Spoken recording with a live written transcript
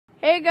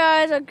Hey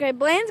guys, okay,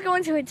 Blayne's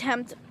going to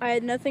attempt, I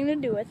had nothing to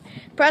do with,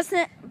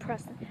 Preston,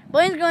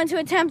 Blayne's going to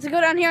attempt to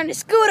go down here on the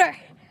scooter.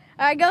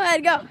 Alright, go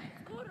ahead, go.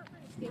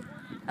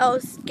 Oh,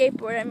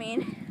 skateboard, I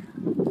mean.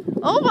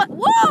 Oh, my,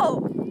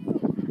 whoa!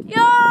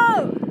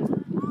 Yo!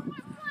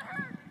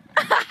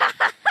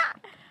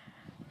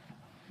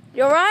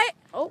 You alright?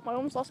 Oh, I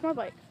almost lost my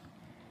bike.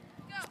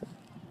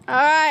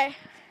 Alright.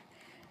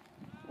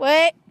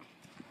 Wait.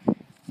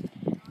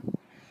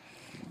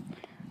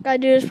 Gotta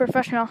do this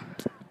professional.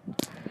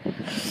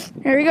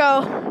 Here we go.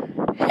 I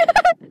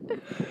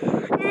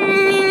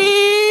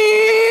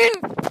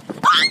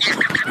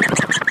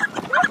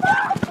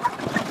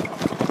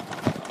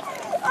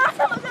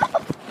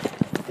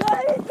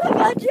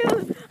got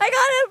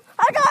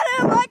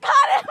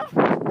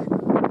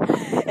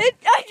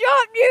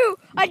you.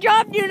 I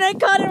dropped you and I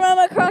caught him on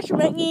my crotch.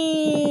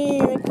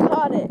 I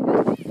caught it.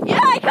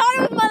 Yeah, I caught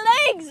it with my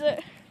legs.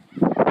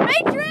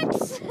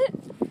 Matrix.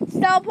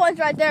 Style points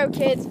right there,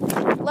 kids.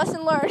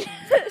 Lesson learned.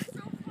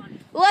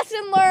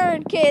 Lesson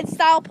learned, kids.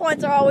 Style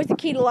points are always the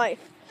key to life.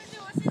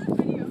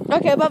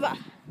 Okay, bye-bye.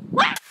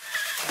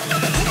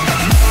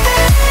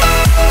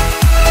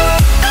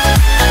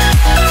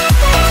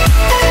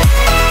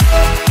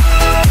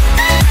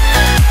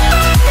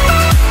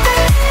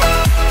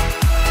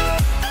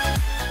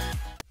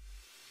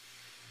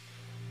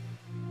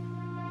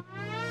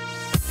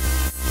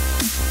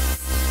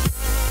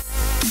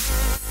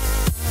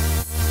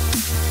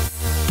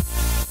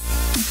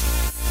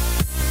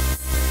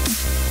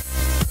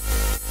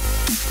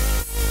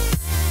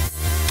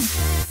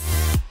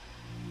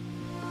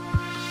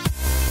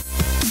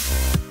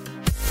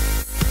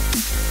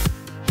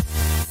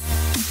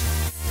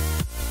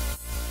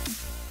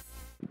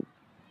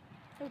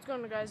 What's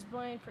going on, guys?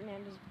 Blayne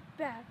Fernandez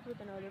back with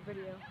another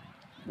video.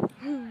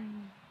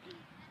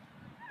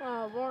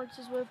 Lawrence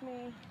is with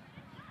me.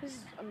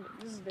 This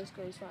is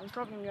basically his fun. I'm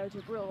probably gonna go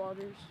to Real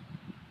Loggers.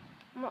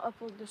 I'm gonna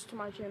upload this to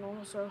my channel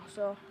also.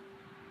 So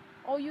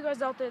all you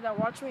guys out there that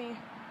watch me,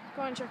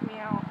 go and check me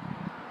out.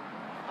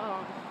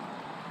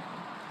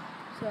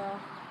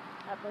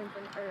 At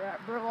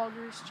Real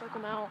Loggers, check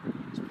him out.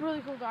 He's a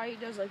really cool guy. He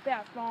does like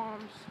bath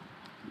bombs.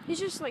 He's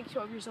just like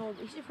 12 years old.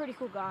 He's a pretty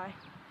cool guy.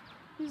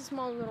 He's a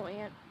small little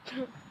ant.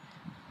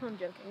 I'm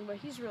joking, but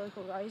he's a really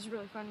cool guy. He's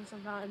really funny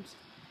sometimes.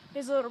 He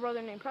has a little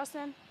brother named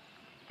Preston.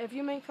 If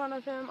you make fun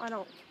of him, I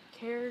don't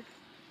care.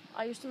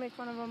 I used to make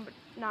fun of him, but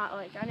not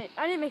like I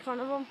didn't make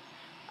fun of him.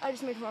 I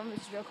just made fun of him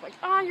as a joke, like,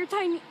 you're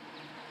tiny.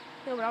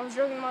 No, but I was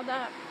joking about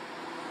that.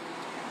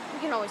 You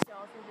can always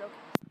tell if you're joking.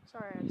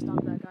 Sorry, I had to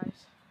stop that,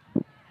 guys.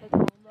 Hit the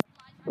home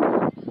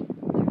button.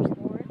 There's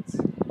Lawrence.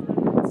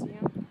 You can see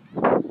him.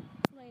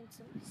 Playing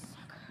some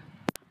soccer.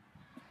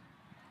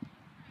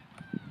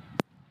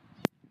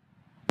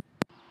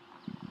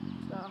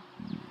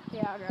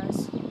 Yeah,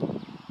 guys.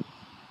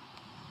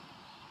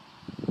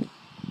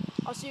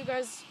 I'll see you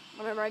guys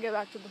whenever I get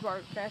back to the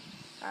park, okay?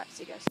 Alright,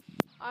 see you guys.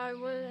 I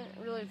wouldn't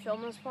really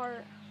film this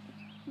part,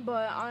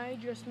 but I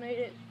just made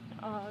it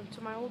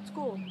to my old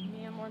school.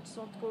 Me and Lawrence's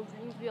old school,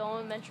 Greensville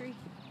Elementary.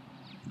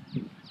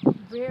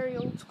 Very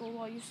old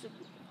school.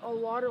 A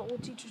lot of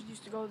old teachers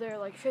used to go there,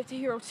 like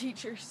 50-year-old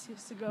teachers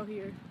used to go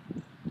here.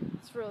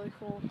 It's really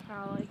cool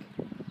how, like,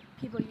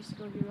 people used to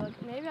go here. Like,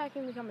 maybe I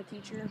can become a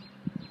teacher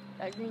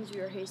at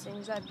Greensview or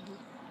Hastings, or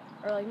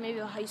like maybe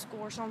a high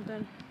school or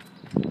something.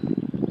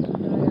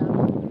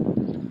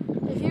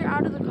 If you're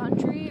out of the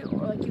country,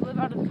 or like you live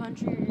out of the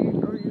country,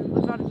 or you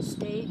live out of the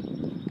state,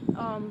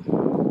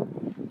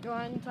 go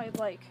ahead and type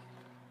like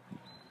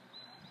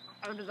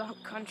out of the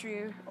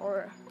country,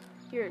 or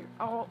here,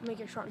 I'll make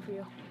it short for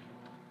you.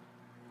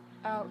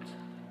 Out.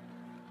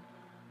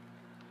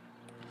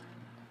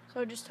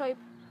 So just type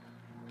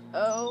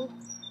O-V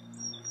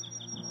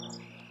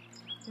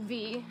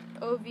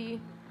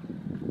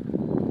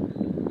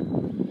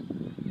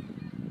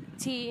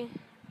T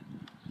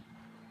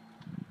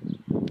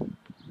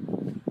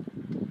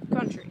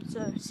country,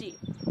 so C.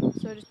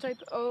 So just type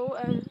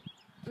O-F-V-T,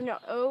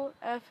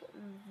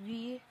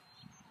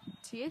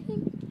 I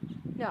think?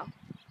 No.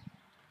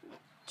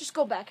 Just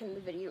go back in the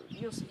video,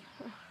 you'll see.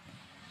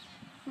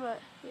 But,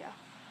 yeah.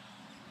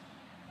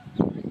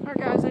 Alright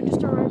guys, I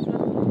just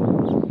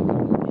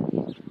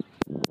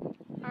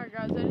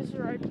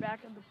arrived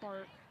back at the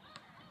park.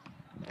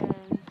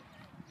 And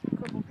a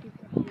couple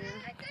people here.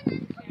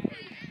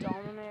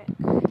 Dominic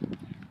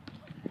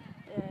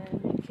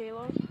and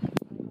Caleb.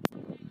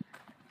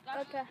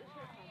 Okay.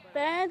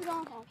 Ben's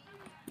going home.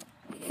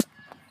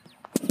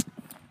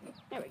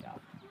 There we go.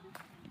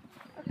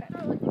 Okay.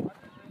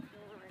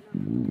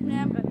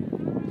 Yeah, but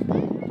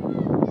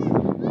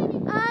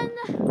and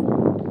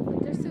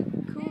there's some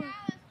cool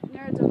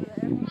nerds over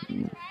there.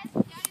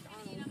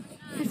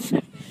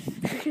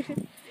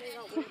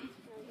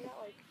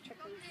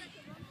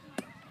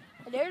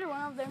 I dare to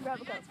run over there and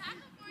grab a Coke.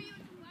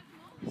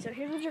 So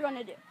here's what you're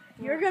gonna do.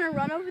 You're gonna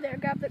run over there,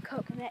 grab the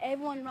Coke, and then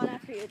everyone run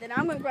after you. Then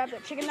I'm gonna grab the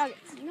chicken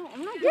nuggets. No,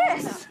 I'm not doing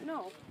yes. that.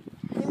 No.